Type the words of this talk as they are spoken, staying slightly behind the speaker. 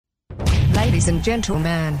Ladies and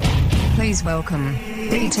gentlemen, please welcome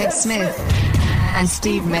Ted Smith and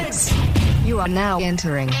Steve Metz. You are now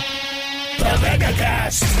entering the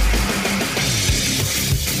MegaCast.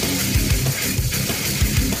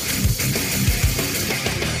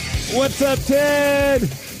 What's up, Ted?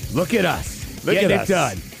 Look at us. Getting it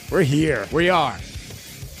done. We're here. We are.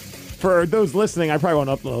 For those listening, I probably won't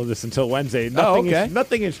upload this until Wednesday.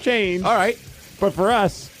 Nothing has changed. All right. But for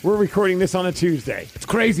us, we're recording this on a Tuesday. It's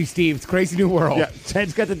crazy, Steve. It's a crazy new world. Yeah,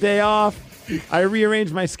 Ted's got the day off. I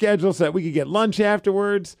rearranged my schedule so that we could get lunch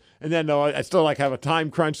afterwards. And then I still have a time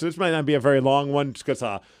crunch, so this might not be a very long one just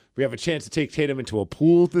because we have a chance to take Tatum into a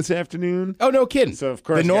pool this afternoon. Oh, no kidding. So, of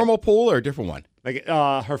course, the normal pool or a different one? Like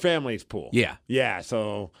her family's pool. Yeah. Yeah,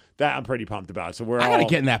 so that I'm pretty pumped about. So I got to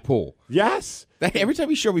get in that pool. Yes. Every time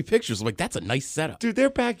you show me pictures, I'm like, that's a nice setup. Dude, their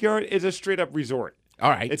backyard is a straight-up resort. All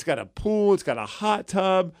right. It's got a pool. It's got a hot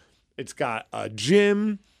tub. It's got a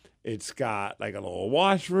gym. It's got like a little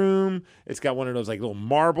washroom. It's got one of those like little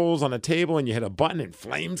marbles on a table, and you hit a button and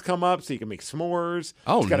flames come up so you can make s'mores.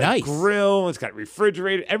 Oh, it's got nice. a grill. It's got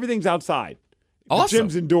refrigerator. Everything's outside. Awesome. The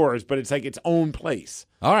gym's indoors, but it's like its own place.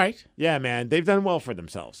 All right. Yeah, man. They've done well for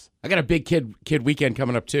themselves. I got a big kid weekend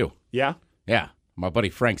coming up, too. Yeah? Yeah. My buddy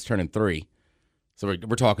Frank's turning 3. So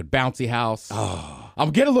we're talking bouncy house. Oh. I'm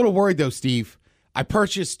getting a little worried, though, Steve. I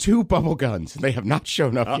purchased 2 bubble guns, and they have not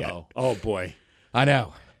shown up yet. Oh, boy. I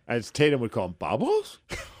know. As Tatum would call them, bubbles?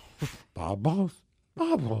 Bubbles?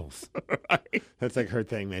 Bubbles. That's like her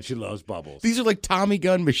thing, man. She loves bubbles. These are like Tommy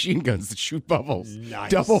gun machine guns that shoot bubbles.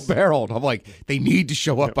 Nice. Double-barreled. I'm like, they need to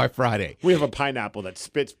show up by Friday. We have a pineapple that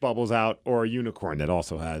spits bubbles out, or a unicorn that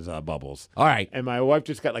also has bubbles. All right. And my wife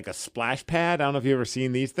just got like a splash pad. I don't know if you've ever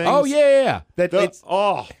seen these things. Oh, yeah. It's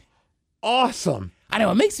awesome. I know.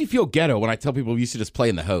 It makes me feel ghetto when I tell people we used to just play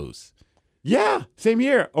in the hose. Yeah, same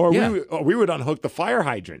here. Or Yeah. we would unhook the fire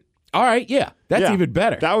hydrant. All right, yeah. That's Yeah. even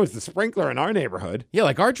better. That was the sprinkler in our neighborhood. Yeah,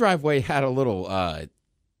 like our driveway had a little, a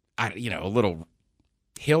little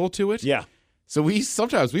hill to it. Yeah. So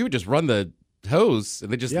sometimes we would just run the hose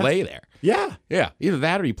and they just lay there. Yeah. Yeah, either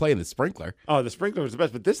that or you play in the sprinkler. Oh, the sprinkler was the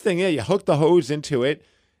best. But this thing, you hook the hose into it,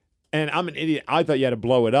 and I'm an idiot. I thought you had to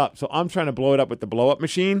blow it up. So I'm trying to blow it up with the blow-up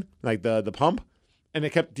machine, like the pump, and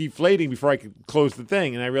it kept deflating before I could close the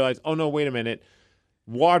thing. And I realized, oh, no, wait a minute.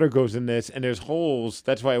 Water goes in this, and there's holes.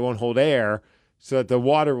 That's why it won't hold air, so that the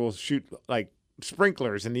water will shoot like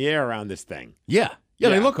sprinklers in the air around this thing. Yeah,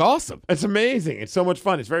 they look awesome. It's amazing. It's so much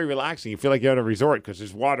fun. It's very relaxing. You feel like you're at a resort because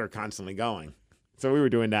there's water constantly going. So we were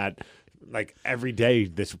doing that like every day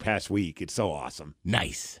this past week. It's so awesome.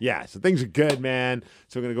 Nice. Yeah, so things are good, man.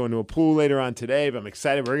 So we're going to go into a pool later on today, but I'm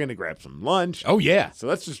excited. We're going to grab some lunch. Oh, yeah. So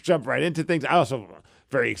let's just jump right into things. I also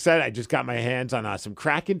very excited. I just got my hands on some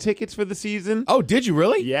Kraken tickets for the season. Oh, did you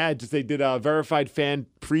really? Yeah, they did a verified fan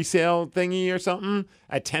pre-sale thingy or something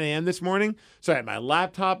at 10 a.m. this morning. So I had my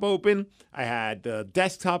laptop open, I had the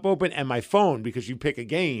desktop open, and my phone, because you pick a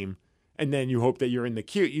game, and then you hope that you're in the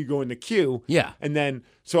queue. You go in the queue. Yeah. And then,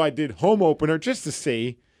 so I did home opener just to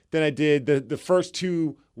see. Then I did the first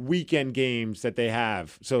 2 weekend games that they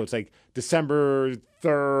have. So it's like December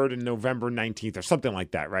 3rd and November 19th or something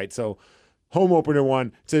like that, right? So home opener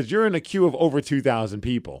one says you're in a queue of over 2,000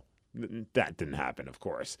 people. That didn't happen, of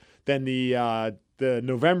course. Then the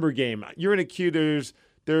November game, you're in a queue.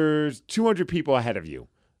 There's 200 people ahead of you.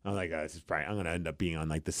 I'm like, this is probably, I'm going to end up being on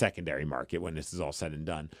like the secondary market when this is all said and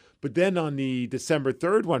done. But then on the December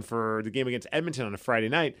 3rd one for the game against Edmonton on a Friday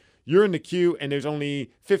night, you're in the queue and there's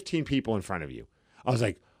only 15 people in front of you. I was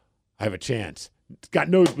like, I have a chance. It's got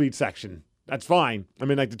nosebleed section. That's fine. I'm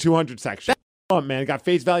in like the 200 section. Oh, man, got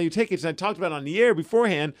face value tickets. And I talked about it on the air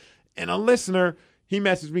beforehand. And a listener, he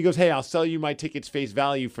messaged me, goes, hey, I'll sell you my tickets face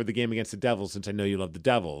value for the game against the Devils since I know you love the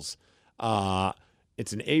Devils.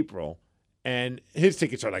 It's in April. And his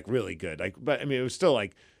tickets are like really good. But I mean, it was still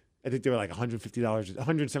like, I think they were like $150,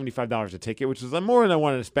 $175 a ticket, which was more than I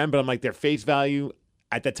wanted to spend. But I'm like, their face value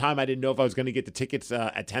at the time, I didn't know if I was going to get the tickets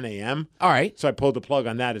at 10 a.m. All right. So I pulled the plug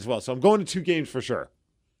on that as well. So I'm going to 2 games for sure.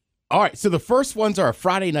 All right. So the first ones are a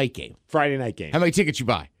Friday night game. Friday night game. How many tickets you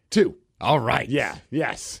buy? 2. All right. Yeah.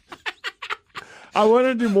 Yes. I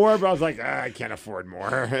wanted to do more, but I was like, I can't afford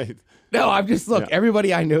more. No, I'm just,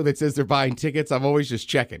 everybody I know that says they're buying tickets, I'm always just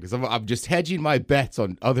checking because I'm just hedging my bets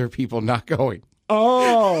on other people not going.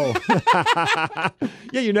 Oh.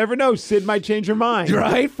 Yeah, you never know. Sid might change her mind.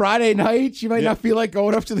 Right? Friday night, she might not feel like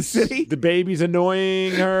going up to the city. The baby's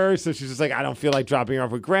annoying her, so she's just like, I don't feel like dropping her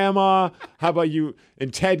off with grandma. How about you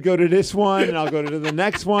and Ted go to this one, and I'll go to the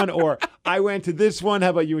next one? Or I went to this one. How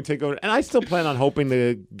about you and Ted go to... And I still plan on hoping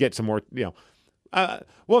to get some more, we'll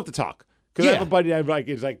have to talk. Because I have a buddy that like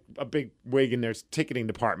is like a big wig in their ticketing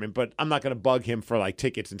department, but I'm not going to bug him for like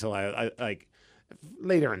tickets until I like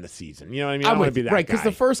later in the season. You know what I mean? I want to be that right, because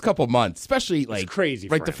the first couple months, especially like it's crazy,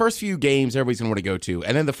 right? The first few games, everybody's gonna want to go to,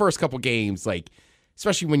 and then the first couple games, like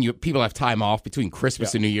especially when people have time off between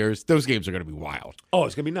Christmas and New Year's, those games are gonna be wild. Oh,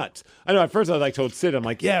 it's gonna be nuts. I know. At first, I was like told Sid, I'm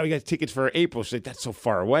like, yeah, we got tickets for April. She's like, that's so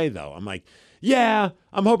far away, though. I'm like, yeah,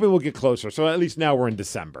 I'm hoping we'll get closer. So at least now we're in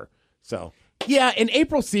December. So. Yeah, and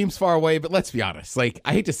April seems far away, but let's be honest. Like,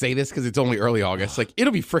 I hate to say this because it's only early August. Like,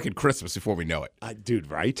 it'll be freaking Christmas before we know it.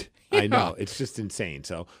 Dude, right? I know. It's just insane.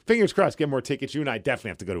 So, fingers crossed, get more tickets. You and I definitely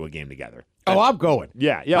have to go to a game together. I'm going.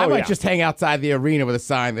 Yeah. I might just hang outside the arena with a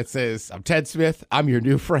sign that says, I'm Ted Smith. I'm your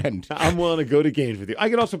new friend. I'm willing to go to games with you.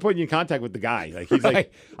 I can also put you in contact with the guy. Like he's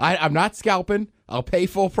like, I'm not scalping. I'll pay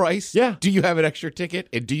full price. Yeah. Do you have an extra ticket?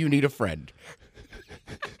 And do you need a friend?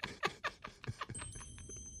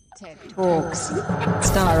 TED Talks,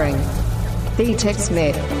 starring Ted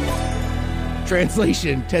Smith.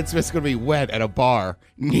 Translation, Ted Smith's going to be wet at a bar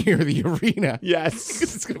near the arena. Yes.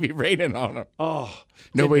 Because it's going to be raining on him. Oh.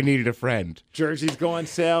 Nobody needed a friend. Jerseys go on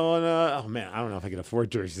sale. Oh, man, I don't know if I can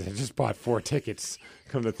afford jerseys. I just bought 4 tickets,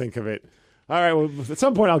 come to think of it. All right, well, at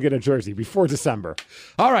some point I'll get a jersey before December.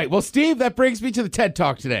 All right, well, Steve, that brings me to the TED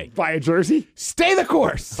Talk today. Buy a jersey? Stay the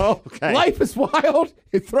course. Oh, okay. Life is wild.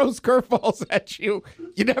 It throws curveballs at you.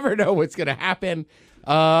 You never know what's going to happen.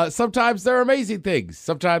 Sometimes they're amazing things.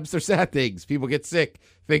 Sometimes they're sad things. People get sick.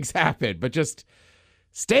 Things happen. But just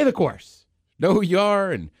stay the course. Know who you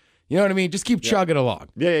are, and you know what I mean? Just keep chugging along.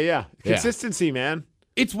 Yeah. Consistency, man.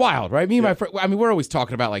 It's wild, right? Me and my friend, I mean, we're always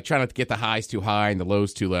talking about, like, trying not to get the highs too high and the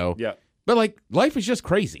lows too low. Yeah. But, like, life is just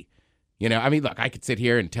crazy. You know, I mean, look, I could sit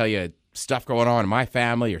here and tell you stuff going on in my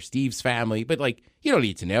family or Steve's famely, but, like, you don't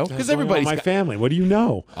need to know because everybody's my family. What do you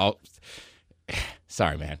know? Oh,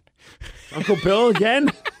 sorry, man. Uncle Bill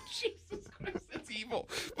again? Jesus Christ, that's evil.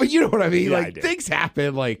 But you know what I mean? Yeah, like, things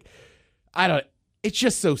happen. Like, it's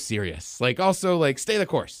just so serious. Like, also, like, stay the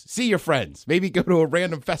course. See your friends. Maybe go to a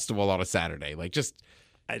random festival on a Saturday. Like, just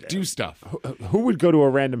do stuff. Who would go to a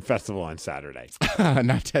random festival on Saturday?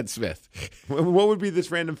 Not Ted Smith. What would be this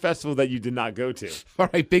random festival that you did not go to? All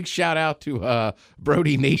right, big shout out to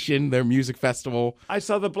Brody Nation, their music festival. I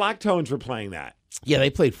saw the Black Tones were playing that. Yeah, they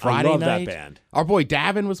played Friday I love night. that band. Our boy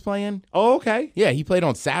Davin was playing. Oh, okay. Yeah, he played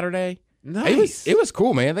on Saturday. Nice. It was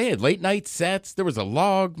cool, man. They had late night sets. There was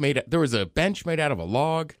a bench made out of a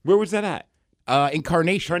log. Where was that at?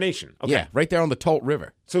 Incarnation. Okay. Yeah, right there on the Tolt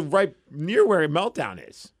River. So right near where Meltdown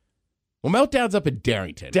is. Well, Meltdown's up in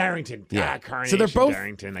Darrington. Yeah. So they're both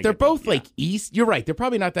Darrington. They're both like east. You're right. They're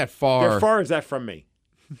probably not that far. They're far as that from me.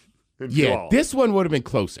 Yeah, this one would have been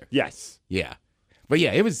closer. Yes. Yeah. But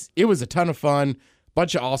yeah, it was a ton of fun.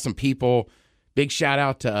 Bunch of awesome people. Big shout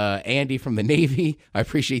out to Andy from the Navy. I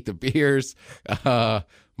appreciate the beers.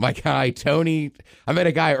 My guy, Tony. I met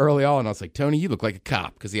a guy early on, and I was like, Tony, you look like a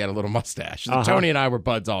cop because he had a little mustache. So Tony and I were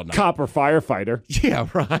buds all night. Cop or firefighter. Yeah,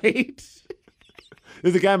 right?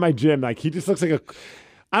 There's a guy in my gym, like, he just looks like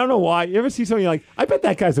I don't know why. You ever see something you're like, I bet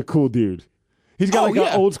that guy's a cool dude. He's got an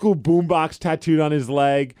old school boombox tattooed on his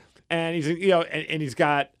leg. And he's, and he's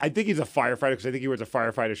got, I think he's a firefighter because I think he wears a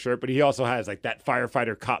firefighter shirt, but he also has like that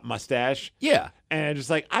firefighter cop mustache. Yeah. And just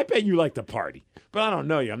like, I bet you like to party, but I don't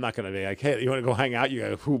know you. I'm not going to be like, hey, you want to go hang out? You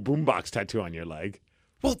got a cool boombox tattoo on your leg.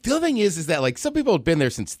 Well, the other thing is that like some people have been there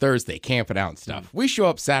since Thursday camping out and stuff. We show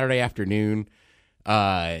up Saturday afternoon.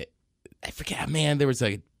 I forget, man, there was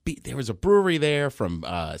a brewery there from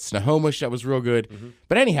Snohomish that was real good. Mm-hmm.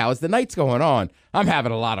 But anyhow, as the night's going on, I'm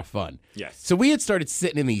having a lot of fun. Yes. So we had started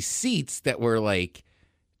sitting in these seats that were like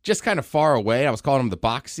just kind of far away. I was calling them the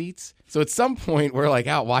box seats. So at some point, we're like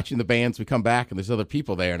out watching the bands. We come back and there's other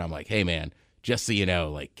people there. And I'm like, hey, man, just so you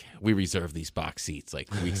know, like we reserve these box seats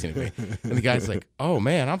like weeks in advance. And the guy's like, oh,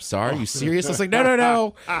 man, I'm sorry. Are you serious? I was like,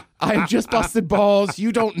 no. I'm just busted balls.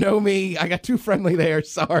 You don't know me. I got too friendly there.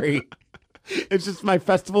 Sorry. It's just my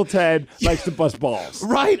festival Ted likes to bust balls.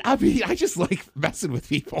 Right. I mean, I just like messing with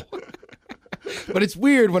people. But it's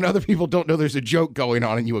weird when other people don't know there's a joke going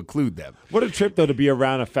on and you include them. What a trip, though, to be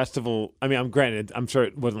around a festival. I mean, I'm sure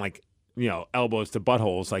it wasn't like, elbows to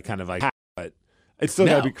buttholes, like kind of like, but it's still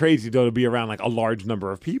got to be crazy, though, to be around like a large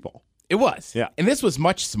number of people. It was. Yeah. And this was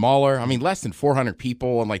much smaller. I mean, less than 400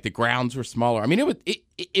 people, and like the grounds were smaller. I mean,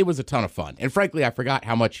 it was a ton of fun. And frankly, I forgot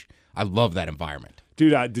how much I love that environment.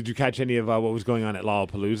 Dude, did you catch any of what was going on at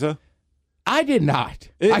Lollapalooza? I did not.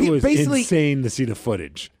 It was insane to see the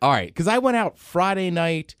footage. All right, because I went out Friday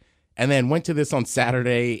night and then went to this on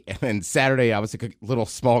Saturday. And then Saturday, I was a little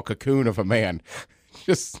small cocoon of a man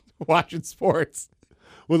just watching sports.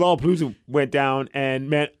 Well, Lollapalooza went down, and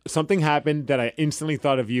man, something happened that I instantly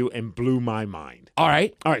thought of you and blew my mind. All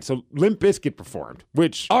right. So Limp Bizkit performed,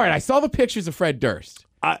 which All right, I saw the pictures of Fred Durst.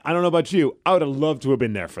 I don't know about you. I would have loved to have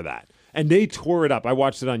been there for that. And they tore it up. I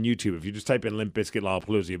watched it on YouTube. If you just type in Limp Bizkit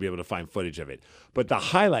Lollapalooza, you'll be able to find footage of it. But the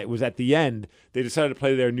highlight was at the end, they decided to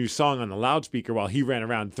play their new song on the loudspeaker while he ran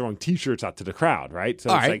around throwing T-shirts out to the crowd, right?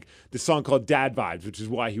 So it's like the song called Dad Vibes, which is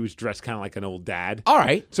why he was dressed kind of like an old dad. All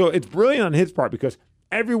right. So it's brilliant on his part because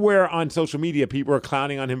everywhere on social media, people are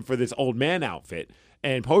clowning on him for this old man outfit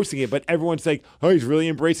and posting it, but everyone's like, oh, he's really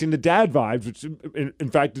embracing the dad vibes, which in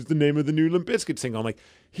fact is the name of the new Limp Bizkit single. I'm like,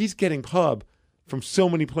 he's getting pub from so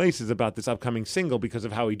many places about this upcoming single because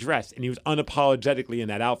of how he dressed, and he was unapologetically in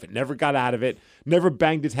that outfit. Never got out of it, never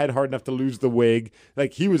banged his head hard enough to lose the wig.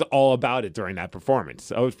 Like, he was all about it during that performance.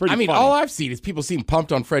 So it was pretty funny. All I've seen is people seem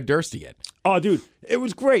pumped on Fred Durst again. Oh, dude, it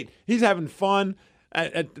was great. He's having fun.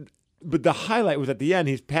 But the highlight was at the end,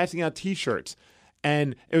 he's passing out T-shirts,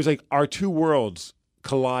 and it was like our two worlds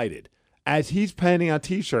collided. As he's handing out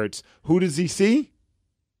T-shirts, who does he see?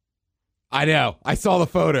 I know. I saw the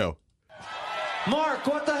photo. Mark,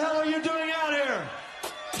 what the hell are you doing out here?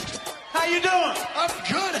 How you doing? I'm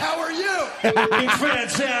good. How are you?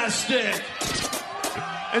 Fantastic.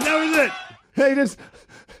 And that was it. They just...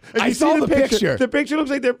 I saw the picture. The picture looks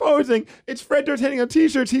like they're posing. It's Fred Durst handing out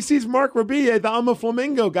T-shirts. He sees Mark Rabia, the I'm a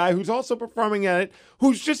Flamingo guy, who's also performing at it,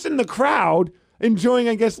 who's just in the crowd enjoying,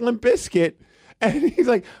 I guess, Limp Bizkit. And he's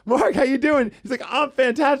like, Mark, how you doing? He's like, I'm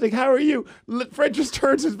fantastic. How are you? Fred just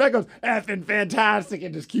turns his back, goes, effing fantastic,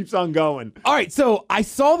 and just keeps on going. All right, so I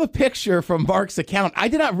saw the picture from Mark's account. I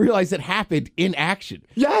did not realize it happened in action.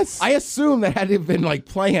 Yes. I assumed that had to have been like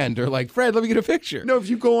planned or like, Fred, let me get a picture. No, if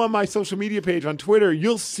you go on my social media page on Twitter,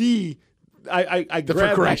 you'll see I the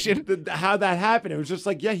progression. How that happened. It was just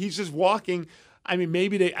like, yeah, he's just walking. I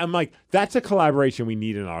mean, I'm like, that's a collaboration we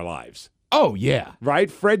need in our lives. Oh, yeah. Right?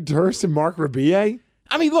 Fred Durst and Mark Rabia.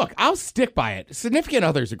 I mean, look, I'll stick by it. Significant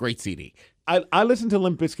Other is a great CD. I listen to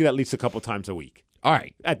Limp Bizkit at least a couple times a week. All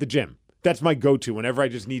right. At the gym. That's my go-to whenever I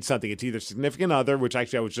just need something. It's either Significant Other, which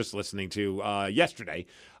actually I was just listening to yesterday,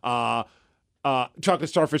 Chocolate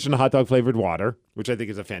Starfish and Hot Dog Flavored Water, which I think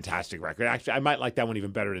is a fantastic record. Actually, I might like that one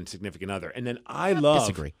even better than Significant Other. And then I love...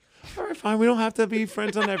 Disagree. All right, fine. We don't have to be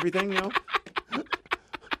friends on everything, you know?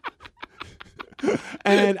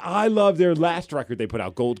 And I love their last record they put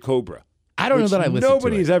out, Gold Cobra. I don't know that I listened to it.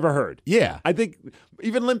 Nobody's ever heard. Yeah. I think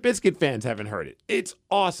even Limp Bizkit fans haven't heard it. It's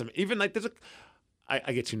awesome. Even like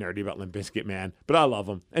I get too nerdy about Limp Bizkit, man, but I love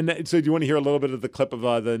them. And so do you want to hear a little bit of the clip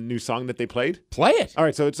of the new song that they played? Play it. All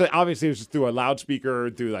right, so it's obviously it was just through a loudspeaker,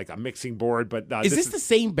 through like a mixing board, but is this the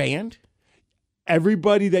same band?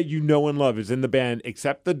 Everybody that you know and love is in the band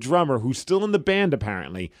except the drummer, who's still in the band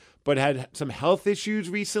apparently, but had some health issues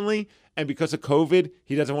recently. And because of COVID,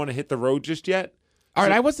 he doesn't want to hit the road just yet. All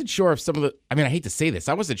right, I wasn't sure if I hate to say this,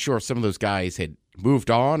 I wasn't sure if some of those guys had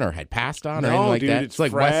moved on or had passed on or anything like that. It's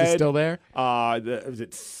like Fred, Wes is still there? Is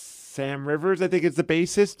it Sam Rivers? I think it's the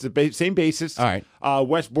bassist. Same bassist. All right.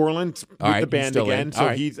 Wes Borland's with the band again. In. So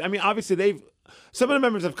right. Obviously some of the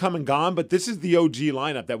members have come and gone, but this is the OG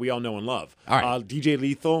lineup that we all know and love. All right. DJ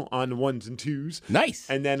Lethal on the ones and twos. Nice.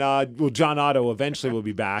 And then, John Otto eventually will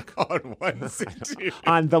be back. On ones and twos.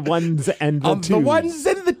 On the ones and the twos. On the ones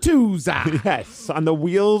and the twos. Yes. On the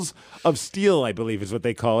wheels of steel, I believe is what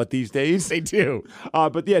they call it these days. They do.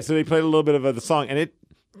 But yeah, so they played a little bit of the song, and it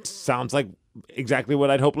sounds like exactly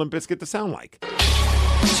what I'd hope Limp Bizkit to sound like.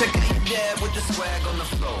 Check out your dad with the swag on the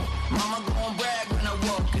floor. Mama gon' brag when I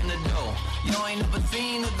walk in the door. You ain't never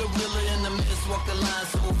seen a gorilla in the mist walk the line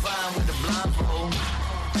so fine with the blindfold.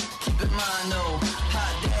 Keep in mind though,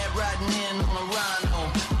 hot dad riding in on a rhino.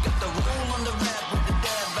 Got the roll on the rap with the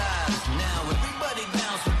dad vibes. Now everybody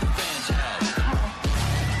bounce with the franchise.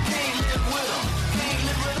 Can't live with them, can't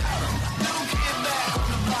live without them. Little kid back on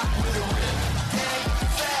the block with a rip. Tag,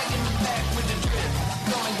 fag in the back with the drip.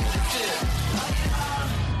 Go and get a tip.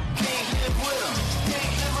 Can't live with them, can't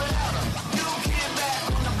live without them. Little kid back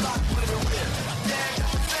on the block with a rip. Tag,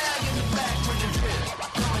 fag in the back with the drip.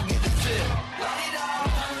 Go and get a tip.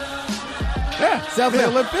 Yeah, sounds like a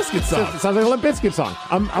Limp Bizkit song. Sounds like a Limp Bizkit song.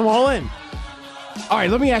 I'm all in. All right,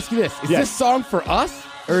 let me ask you this. Is this song for us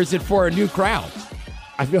or is it for a new crowd?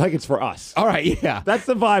 I feel like it's for us. All right, yeah. That's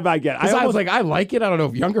the vibe I get. I was like, I like it. I don't know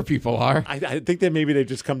if younger people are. I think that maybe they've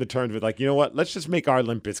just come to terms with like, you know what? Let's just make our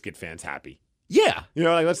Limp Bizkit fans happy. Yeah. You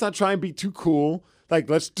know, like let's not try and be too cool. Like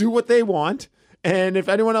let's do what they want. And if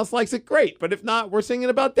anyone else likes it, great. But if not, we're singing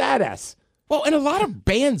about Dadass. Well, and a lot of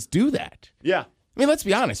bands do that. Yeah. I mean, let's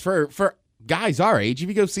be honest. For guys our age, if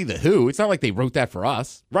you go see The Who, it's not like they wrote that for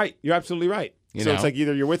us. Right. You're absolutely right. You So know? it's like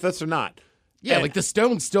either you're with us or not. Yeah, And- like the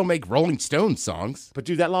Stones still make Rolling Stones songs. But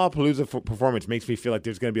dude, that Lollapalooza performance makes me feel like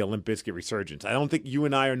there's going to be a Limp Bizkit resurgence. I don't think you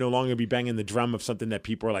and I are no longer going to be banging the drum of something that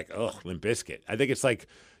people are like, ugh, Limp Bizkit. I think it's like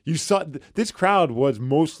you saw this crowd was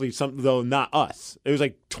mostly something, though, not us. It was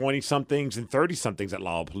like 20-somethings and 30-somethings at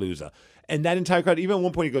Lollapalooza. And that entire crowd, even at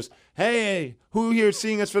one point, he goes, hey, who here is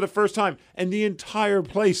seeing us for the first time? And the entire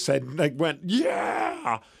place went,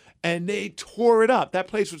 yeah. And they tore it up. That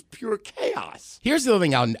place was pure chaos. Here's the other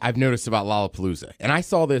thing I've noticed about Lollapalooza, and I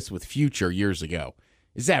saw this with Future years ago,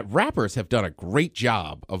 is that rappers have done a great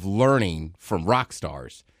job of learning from rock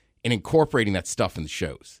stars and incorporating that stuff in the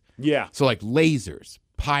shows. Yeah. So like lasers,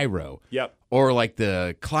 pyro. Yep. Or like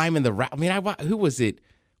the climbing the I mean, who was it?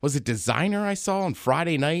 Was it Designer I saw on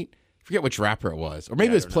Friday night? I forget which rapper it was. Or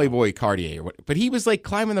maybe it was Playboy Cartier. Or what, but he was like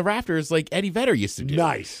climbing the rafters like Eddie Vedder used to do.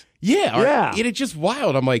 Nice. Yeah. Yeah. And it's just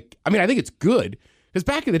wild. I'm like, I mean, I think it's good. Because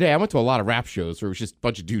back in the day, I went to a lot of rap shows where it was just a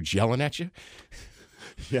bunch of dudes yelling at you.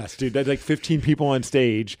 Yes, dude. There's like 15 people on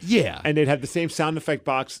stage. Yeah. And they'd have the same sound effect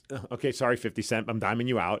box. Okay, sorry, 50 Cent. I'm diming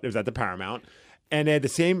you out. It was at the Paramount. And they had the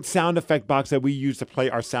same sound effect box that we use to play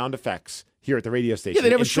our sound effects here at the radio station. Yeah,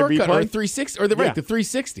 they'd have a Instant shortcut or a replay. 360. Or the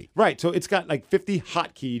 360. Right. So it's got like 50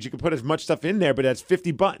 hotkeys. You can put as much stuff in there, but it has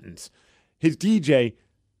 50 buttons. His DJ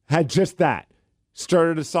had just that.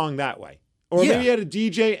 Started a song that way. Or Yeah. maybe he had a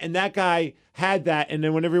DJ and that guy had that. And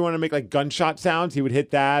then whenever he wanted to make like gunshot sounds, he would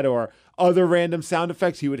hit that. Or other random sound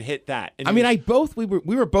effects, he would hit that. And I mean, we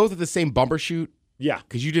were both at the same bumper shoot. Yeah.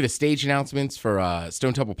 Because you did a stage announcements for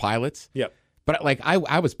Stone Temple Pilots. Yep. But like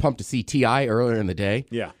I was pumped to see T.I. earlier in the day.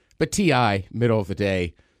 Yeah. But T.I., middle of the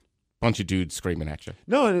day, bunch of dudes screaming at you.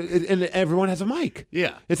 No, and everyone has a mic.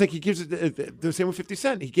 Yeah. It's like he gives it the same with 50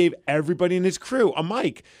 Cent. He gave everybody in his crew a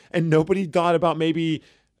mic, and nobody thought about maybe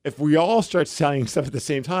if we all start saying stuff at the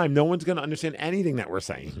same time, no one's going to understand anything that we're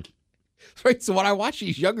saying. Right. So when I watch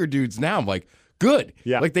these younger dudes now, I'm like, good.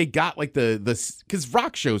 Yeah. Like they got like the because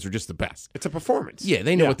rock shows are just the best. It's a performance. Yeah,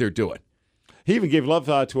 they know what they're doing. He even gave love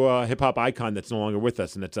to a hip hop icon that's no longer with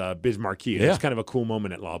us, and it's Biz Markie. Yeah. It's kind of a cool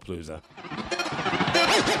moment at Lollapalooza.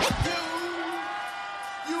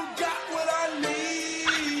 You got what I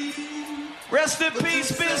need. Rest in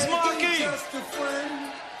peace, Biz Markie.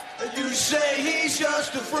 You say he's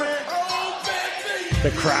just a friend. Oh, baby.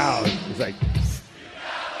 The crowd is like,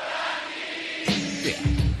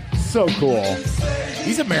 so cool.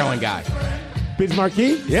 He's a Maryland guy. Biz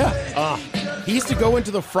Markie? Yeah. He used to go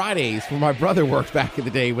into the Fridays where my brother worked back in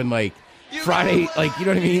the day when like Friday, like, you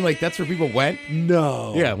know what I mean? Like that's where people went.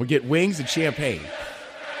 No. Yeah, we get wings and champagne.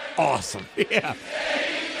 Awesome. Yeah.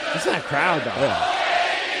 It's that crowd, though. Yeah.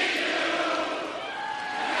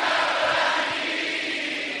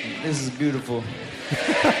 This is beautiful.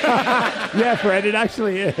 Yeah, Fred, it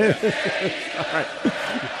actually is. All right.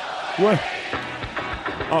 What?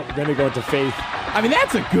 Oh, then they go into Faith. I mean,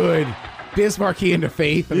 that's a good Biz Markie into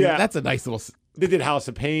Faith. I mean, Yeah. that's a nice little. They did House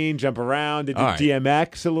of Pain, Jump Around. They did All right.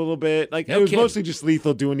 DMX a little bit. Like No it was kidding. mostly just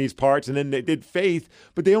Lethal doing these parts, and then they did Faith,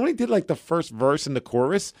 but they only did like the first verse and the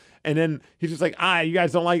chorus, and then he's just like, you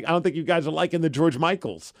guys don't like. I don't think you guys are liking the George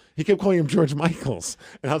Michaels. He kept calling him George Michaels,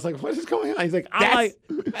 and I was like, what is going on? He's like,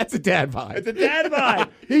 That's a dad vibe. it's a dad vibe.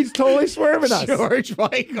 He's totally swerving us. George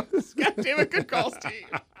Michaels. God damn it, good call, Steve.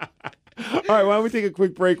 All right, why don't we take a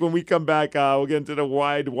quick break? When we come back, we'll get into the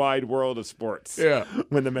wide, wide world of sports. Yeah.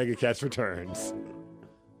 When the MegaCast returns.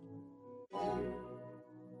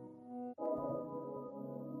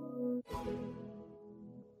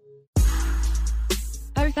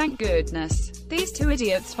 Oh, thank goodness. These two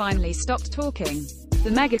idiots finally stopped talking. The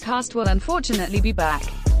MegaCast will unfortunately be back.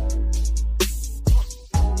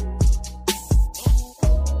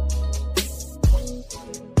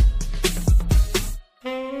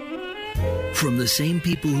 From the same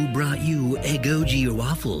people who brought you Eggoji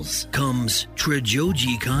waffles comes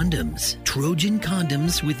Trojoji condoms. Trojan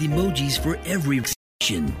condoms with emojis for every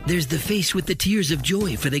occasion. There's the face with the tears of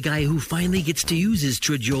joy for the guy who finally gets to use his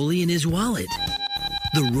Trojoli in his wallet.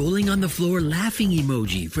 The rolling on the floor laughing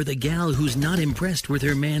emoji for the gal who's not impressed with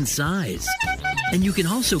her man's size. And you can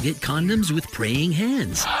also get condoms with praying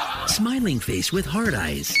hands, smiling face with heart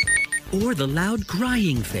eyes, or the loud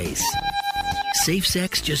crying face. Safe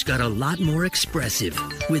sex just got a lot more expressive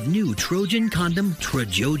with new Trojan condom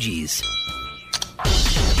Trojojis.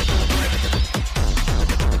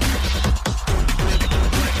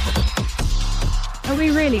 Are we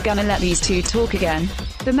really gonna let these two talk again?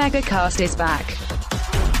 The MegaCast is back.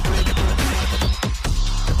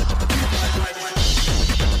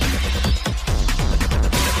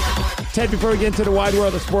 Ted, before we get into the wide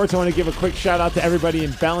world of sports, I want to give a quick shout out to everybody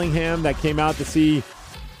in Bellingham that came out to see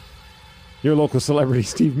your local celebrity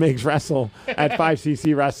Steve Miggs wrestle at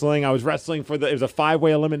 5cc Wrestling. I was wrestling it was a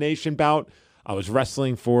 5-way elimination bout. I was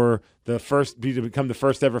wrestling for to become the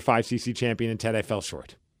first ever 5cc champion, and Ted, I fell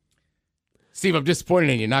short. Steve, I'm disappointed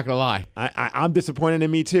in you, not going to lie. I'm disappointed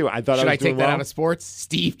in me, too. I thought Should I I was doing take that well. out of sports?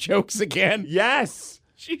 Steve jokes again? Yes.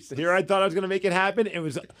 Jesus. Here I thought I was going to make it happen.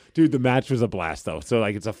 Dude, the match was a blast, though. So,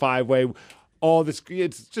 it's a 5-way.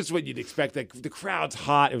 It's just what you'd expect. Like, the crowd's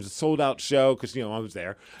hot. It was a sold-out show because, I was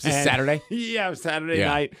there. Was this Saturday? Yeah, it was Saturday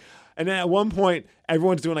night. And then at one point,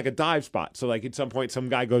 everyone's doing, a dive spot. So, at some point, some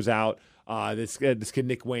guy goes out. This kid,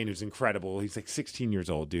 Nick Wayne, who's incredible. He's 16 years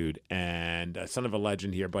old, dude, and son of a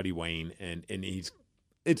legend here, Buddy Wayne. And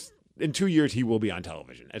it's in 2 years, he will be on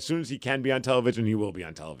television. As soon as he can be on television, he will be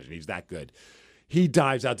on television. He's that good. He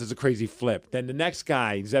dives out, does a crazy flip. Then the next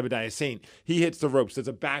guy, Zebediah Saint, he hits the ropes, does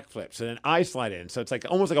a backflip. So then I slide in. So it's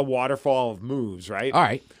almost like a waterfall of moves, right? All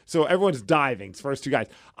right. So everyone's diving. It's the first two guys.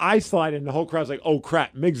 I slide in. The whole crowd's like, oh,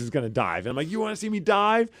 crap, Miggs is going to dive. And I'm like, you want to see me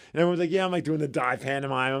dive? And everyone's like, yeah. I'm doing the dive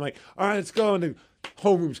pantomime. I'm like, all right, let's go. And the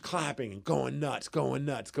whole room's clapping and going nuts.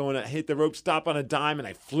 I hit the rope, stop on a dime, and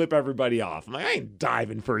I flip everybody off. I'm like, I ain't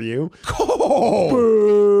diving for you. Oh.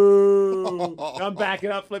 Boo. I'm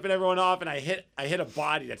backing up, flipping everyone off, and I hit a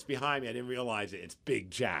body that's behind me. I didn't realize it. It's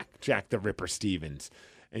Big Jack the Ripper Stevens.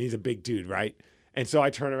 And he's a big dude, right? And so I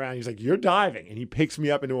turn around. He's like, you're diving. And he picks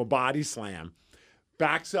me up into a body slam,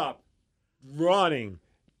 backs up, running,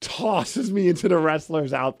 tosses me into the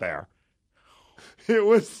wrestlers out there. It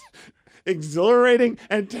was exhilarating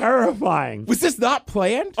and terrifying. Was this not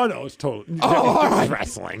planned? Oh, no, it's totally. All right.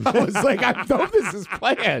 Wrestling. I was like, I hope this is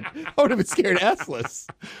planned. I would have been scared essless.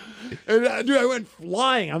 And, dude, I went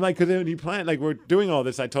flying. I'm like, because when he planned, we're doing all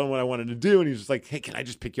this, I told him what I wanted to do, and he's just like, hey, can I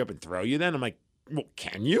just pick you up and throw you then? I'm like, well,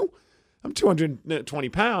 can you? I'm 220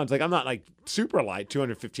 pounds. I'm not super light,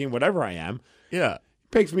 215, whatever I am. Yeah.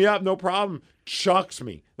 Picks me up, no problem. Chucks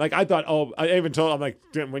me. I thought, I even told him, I'm like,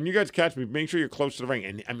 when you guys catch me, make sure you're close to the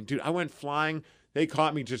ring. And dude, I went flying. They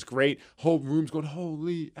caught me just great. Whole room's going,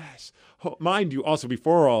 holy ass. Mind you, also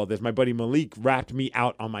before all of this, my buddy Malik rapped me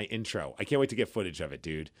out on my intro. I can't wait to get footage of it,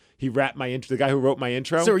 dude. He rapped my intro. The guy who wrote my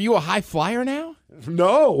intro. So are you a high flyer now?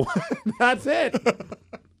 No, that's it.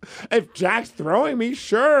 If Jack's throwing me,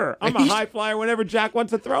 sure. I'm a high flyer whenever Jack wants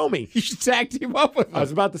to throw me. You should tag team up with him. I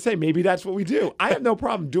was about to say, maybe that's what we do. I have no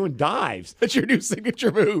problem doing dives. That's your new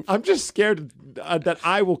signature move. I'm just scared that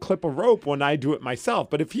I will clip a rope when I do it myself.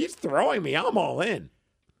 But if he's throwing me, I'm all in.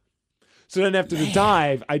 So then after the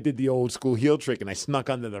dive, I did the old school heel trick, and I snuck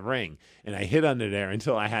under the ring. And I hid under there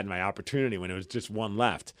until I had my opportunity when it was just one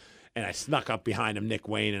left. And I snuck up behind him, Nick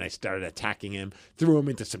Wayne, and I started attacking him, threw him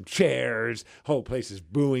into some chairs. Whole place is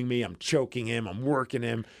booing me. I'm choking him. I'm working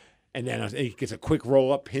him. And then he gets a quick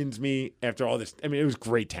roll-up, pins me after all this. I mean, it was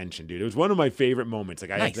great tension, dude. It was one of my favorite moments.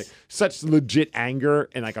 I had such legit anger,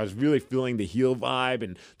 and I was really feeling the heel vibe.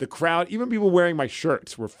 And the crowd, even people wearing my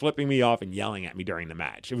shirts, were flipping me off and yelling at me during the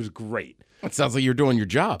match. It was great. It sounds like you're doing your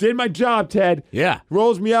job. Did my job, Ted. Yeah.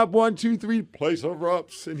 Rolls me up, 1, 2, 3, place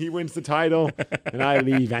erupts, and he wins the title, and I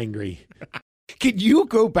leave angry. Can you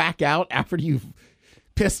go back out after you've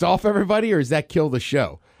pissed off everybody, or does that kill the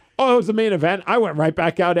show? Oh, it was the main event. I went right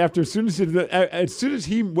back out after. As soon as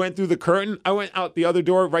he went through the curtain, I went out the other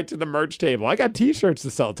door right to the merch table. I got T-shirts to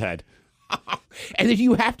sell, Ted. And if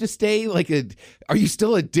you have to stay are you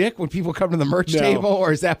still a dick when people come to the merch table,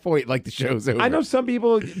 or is that point the show's over? I know some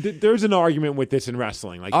people, there's an argument with this in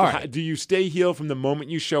wrestling. All right. Do you stay heel from the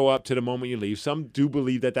moment you show up to the moment you leave? Some do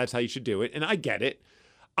believe that that's how you should do it, and I get it.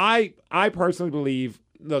 I personally believe,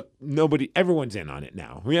 look, everyone's in on it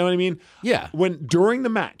now. You know what I mean? Yeah. During the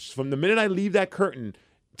match, from the minute I leave that curtain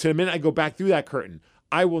to the minute I go back through that curtain,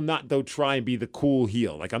 I will not, though, try and be the cool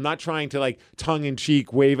heel. I'm not trying to,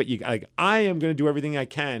 tongue-in-cheek wave at you. I am going to do everything I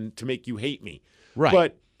can to make you hate me. Right.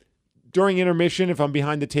 But during intermission, if I'm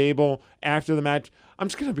behind the table, after the match, I'm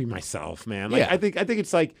just going to be myself, man. Yeah. I think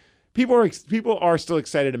it's people are still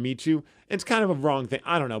excited to meet you. It's kind of a wrong thing.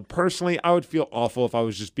 I don't know. Personally, I would feel awful if I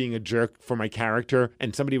was just being a jerk for my character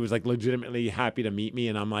and somebody was, legitimately happy to meet me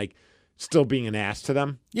and I'm, still being an ass to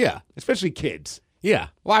them. Yeah. Especially kids. Yeah.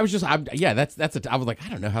 Well, I was just, I was like, I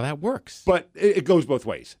don't know how that works. But it goes both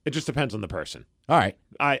ways. It just depends on the person. All right.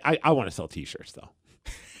 I want to sell T-shirts, though.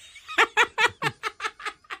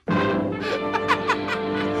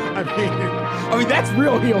 I mean, that's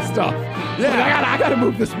real heel stuff. Yeah. I got to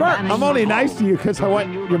move this merch. I'm only nice to you because I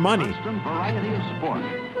want your money. Variety of sport.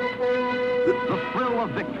 The thrill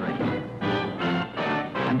of victory.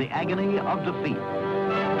 And the agony of defeat.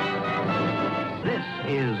 This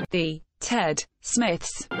is the Ted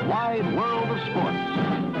Smith's Wide World of Sports.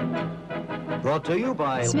 Brought to you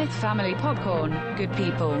by Smith Family Popcorn. Good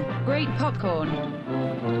people. Great popcorn.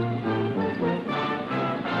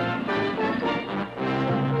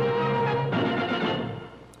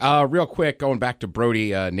 Real quick, going back to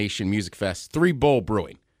Brody Nation Music Fest, 3 Bull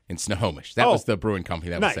Brewing in Snohomish. That was the brewing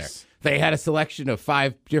company that was there. They had a selection of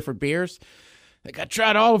 5 different beers. I think I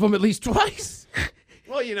tried all of them at least twice.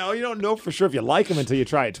 Well, you don't know for sure if you like them until you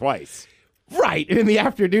try it twice. Right. In the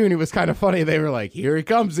afternoon, it was kind of funny. They were like, here he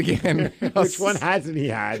comes again. Which one hasn't he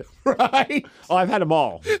had? Right. Oh, I've had them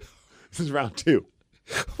all. This is round 2.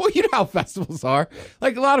 Well, you know how festivals are.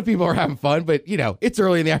 Like, a lot of people are having fun, but, it's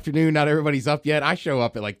early in the afternoon. Not everybody's up yet. I show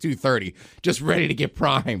up at like 2:30, just ready to get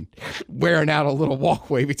primed, wearing out a little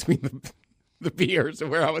walkway between the beers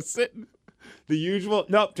and where I was sitting. The usual?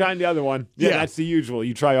 Nope, trying the other one. Yeah, that's the usual.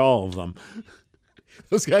 You try all of them.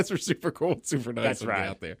 Those guys were super cool, super nice. That's right.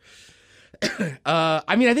 Out there.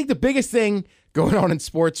 I think the biggest thing going on in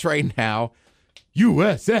sports right now,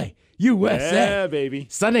 USA. Yeah, baby.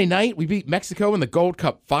 Sunday night, we beat Mexico in the Gold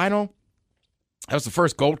Cup final. That was the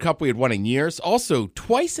first Gold Cup we had won in years. Also,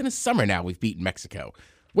 twice in a summer now we've beaten Mexico,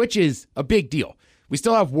 which is a big deal. We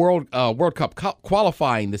still have World Cup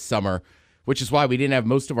qualifying this summer, which is why we didn't have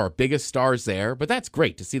most of our biggest stars there. But that's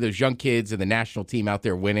great to see those young kids and the national team out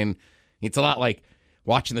there winning. It's a lot like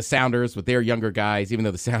watching the Sounders with their younger guys, even though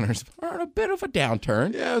the Sounders are on a bit of a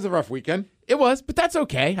downturn. Yeah, it was a rough weekend. It was, but that's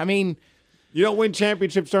okay. I mean, you don't win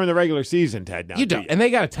championships during the regular season, Ted. Now, you don't. And they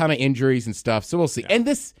got a ton of injuries and stuff, so we'll see. Yeah. And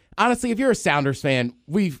this, honestly, if you're a Sounders fan,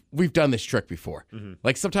 we've done this trick before. Mm-hmm.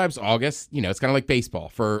 Like sometimes August, it's kind of like baseball.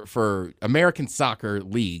 For American Soccer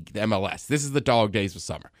League, the MLS, this is the dog days of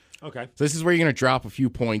summer. Okay. So this is where you're going to drop a few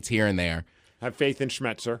points here and there. Have faith in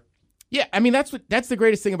Schmetzer. Yeah, I mean, that's the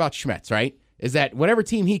greatest thing about Schmetz, right? Is that whatever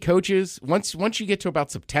team he coaches, once you get to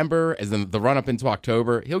about September, as in the run-up into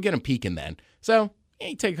October, he'll get him peaking then. So,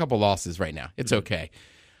 you take a couple losses right now. It's okay.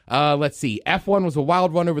 Let's see. F1 was a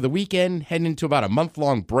wild one over the weekend, heading into about a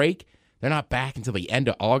month-long break. They're not back until the end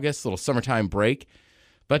of August, a little summertime break.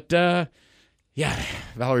 But, Valerie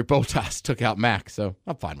Bottas took out Max, so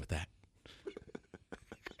I'm fine with that.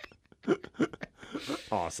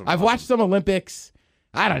 Awesome. I've watched some Olympics.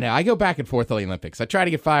 I don't know. I go back and forth on the Olympics. I try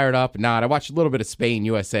to get fired up. I watched a little bit of Spain,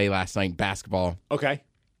 USA last night in basketball. Okay.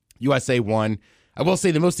 USA won. I will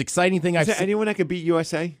say the most exciting thing I've seen. Is there anyone that could beat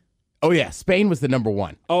USA? Oh, yeah. Spain was the number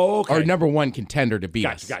one. Oh, okay. Or number one contender to beat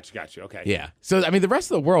us. Gotcha. Okay. Yeah. So, the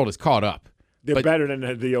rest of the world is caught up. They're better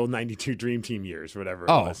than the old 92 Dream Team years, whatever it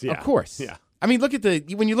was. Yeah. Of course. Yeah. When you look at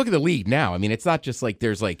the league now, it's not just like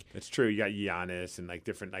there's like. It's true. You got Giannis and like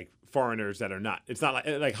different like foreigners that are not. It's not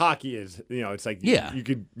like hockey is. It's like you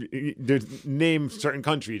could name certain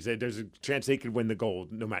countries. There's a chance they could win the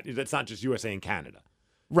gold. No matter. That's not just USA and Canada.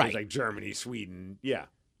 Right. There's like Germany, Sweden. Yeah.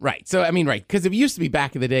 Right. So right, because it used to be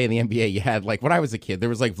back in the day in the NBA, you had like when I was a kid, there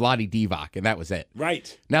was like Vlade Divac, and that was it.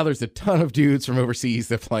 Right. Now there's a ton of dudes from overseas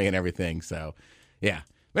that play and everything. So, yeah,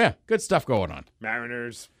 good stuff going on.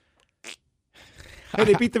 Mariners. Hey,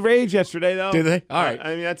 they beat the Rays yesterday, though. Did they? All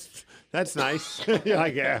right. That's nice. You're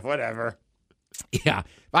like, yeah, whatever. Yeah,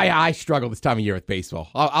 I struggle this time of year with baseball.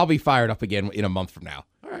 I'll be fired up again in a month from now.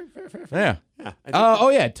 All right, fair.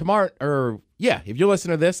 Yeah. Tomorrow, if you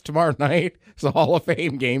listen to this tomorrow night, it's a Hall of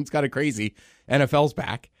Fame game. It's kind of crazy. NFL's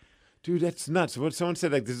back. Dude, that's nuts. What someone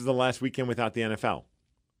said, like, this is the last weekend without the NFL.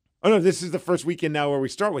 Oh, no, this is the first weekend now where we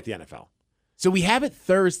start with the NFL. So we have it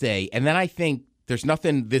Thursday, and then I think there's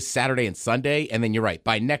nothing this Saturday and Sunday, and then you're right.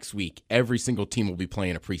 By next week, every single team will be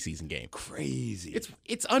playing a preseason game. Crazy.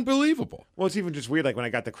 It's unbelievable. Well, it's even just weird. Like when I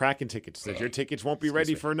got the Kraken tickets, it said your tickets won't be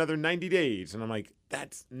ready for another 90 days. And I'm like,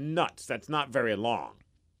 that's nuts. That's not very long.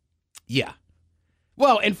 Yeah.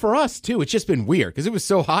 Well, and for us, too, it's just been weird because it was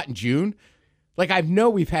so hot in June. Like, I know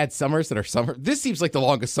we've had summers that are summer. This seems like the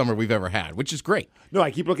longest summer we've ever had, which is great. No,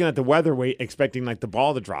 I keep looking at the weather, expecting like the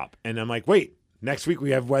ball to drop. And I'm like, wait. Next week, we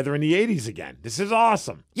have weather in the 80s again. This is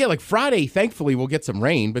awesome. Yeah, like Friday, thankfully, we'll get some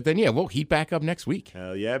rain. But then, we'll heat back up next week.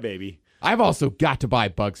 Hell yeah, baby. I've also got to buy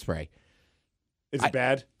bug spray. Is it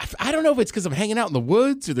bad? I don't know if it's because I'm hanging out in the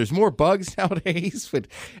woods or there's more bugs nowadays. But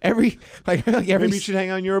every maybe you should hang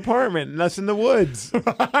out in your apartment and us in the woods.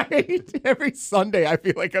 Right? Every Sunday, I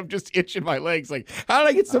feel like I'm just itching my legs. Like, how did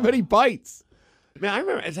I get so many bites? Man, I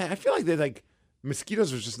remember. I feel like like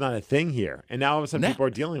mosquitoes was just not a thing here, and now all of a sudden people are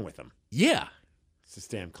dealing with them. Yeah. It's this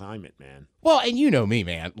damn climate, man. Well, and you know me,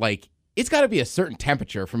 man. Like, it's got to be a certain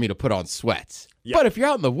temperature for me to put on sweats. Yep. But if you're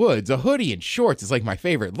out in the woods, a hoodie and shorts is like my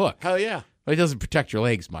favorite look. Hell yeah. But it doesn't protect your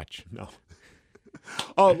legs much. No.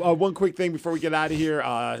 One quick thing before we get out of here.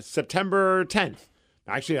 September 10th,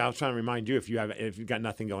 Actually, I was trying to remind you if you've got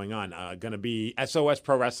nothing going on, going to be SOS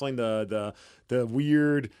Pro Wrestling, the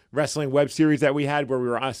weird wrestling web series that we had where we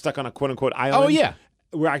were stuck on a quote unquote island. Oh yeah.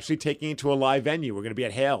 We're actually taking it to a live venue. We're going to be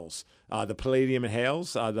at Hales, the Palladium at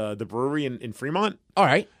Hales, the brewery in Fremont. All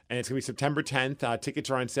right. And it's going to be September 10th. Tickets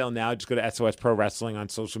are on sale now. Just go to SOS Pro Wrestling on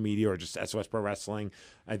social media or just SOS Pro Wrestling,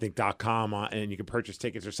 I think, .com, and you can purchase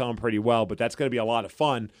tickets. They're selling pretty well, but that's going to be a lot of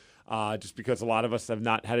fun just because a lot of us have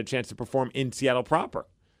not had a chance to perform in Seattle proper.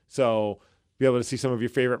 So be able to see some of your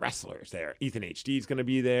favorite wrestlers there. Ethan HD is going to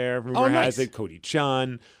be there. Rumor has it. Cody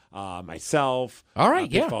Chun, myself. All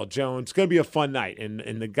right, Pitfall Jones. It's going to be a fun night.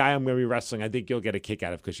 And the guy I'm going to be wrestling, I think you'll get a kick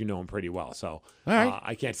out of because you know him pretty well. So all right.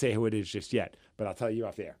 I can't say who it is just yet, but I'll tell you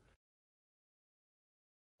off the air.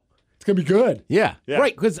 It's going to be good. Yeah.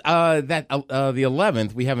 Right, because the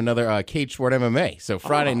 11th, we have another Cage Sport MMA. So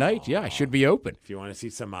Friday night, I should be open. If you want to see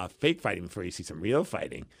some fake fighting before you see some real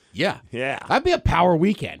fighting. Yeah. Yeah. That'd be a power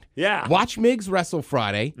weekend. Yeah. Watch Migs wrestle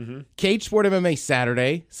Friday, Cage Sport MMA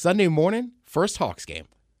Saturday, Sunday morning, first Hawks game.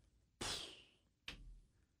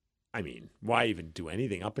 I mean, why even do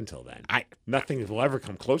anything up until then? Nothing will ever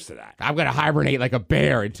come close to that. I'm going to hibernate like a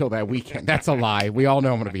bear until that weekend. That's a lie. We all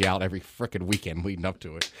know I'm going to be out every frickin' weekend leading up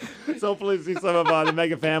to it. So hopefully see some of the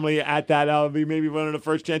Mega family at that. That'll be maybe one of the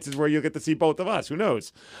first chances where you'll get to see both of us. Who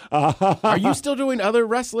knows? Are you still doing other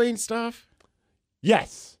wrestling stuff?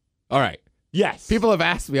 Yes. All right. Yes. People have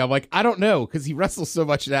asked me. I'm like, I don't know, because he wrestles so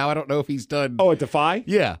much now. I don't know if he's done. Oh, at Defy?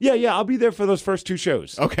 Yeah. Yeah. I'll be there for those first two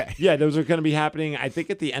shows. Okay. Yeah, those are going to be happening, I think,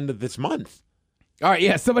 at the end of this month. All right,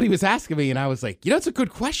 yeah, somebody was asking me, and I was like, that's a good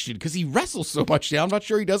question, because he wrestles so much now. I'm not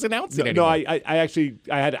sure he does announce it anymore. No, I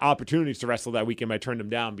had opportunities to wrestle that weekend, but I turned them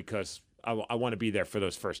down because I want to be there for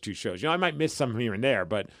those first two shows. I might miss some here and there,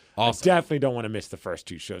 but awesome. I definitely don't want to miss the first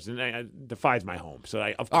two shows. And Defy's my home, so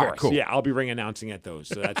of course, right, cool. Yeah, I'll be ring announcing at those.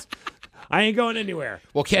 So that's I ain't going anywhere.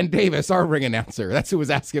 Well, Ken Davis, our ring announcer, that's who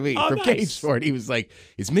was asking me from nice. Cage Sport. He was like,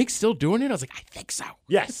 "Is Mick still doing it?" I was like, "I think so."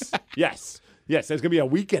 Yes. Yes, there's going to be a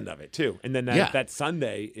weekend of it, too. And then that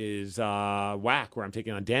Sunday is WAC, where I'm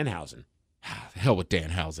taking on Danhausen. The hell with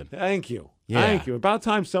Danhausen. Thank you. Yeah. Thank you. About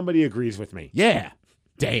time somebody agrees with me. Yeah.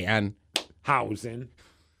 Danhausen.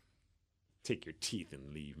 Take your teeth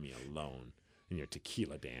and leave me alone in your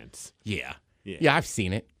tequila dance. Yeah, I've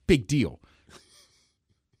seen it. Big deal.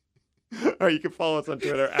 All right, you can follow us on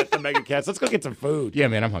Twitter at the MegaCast. Let's go get some food. Yeah,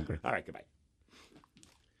 man, I'm hungry. All right, goodbye.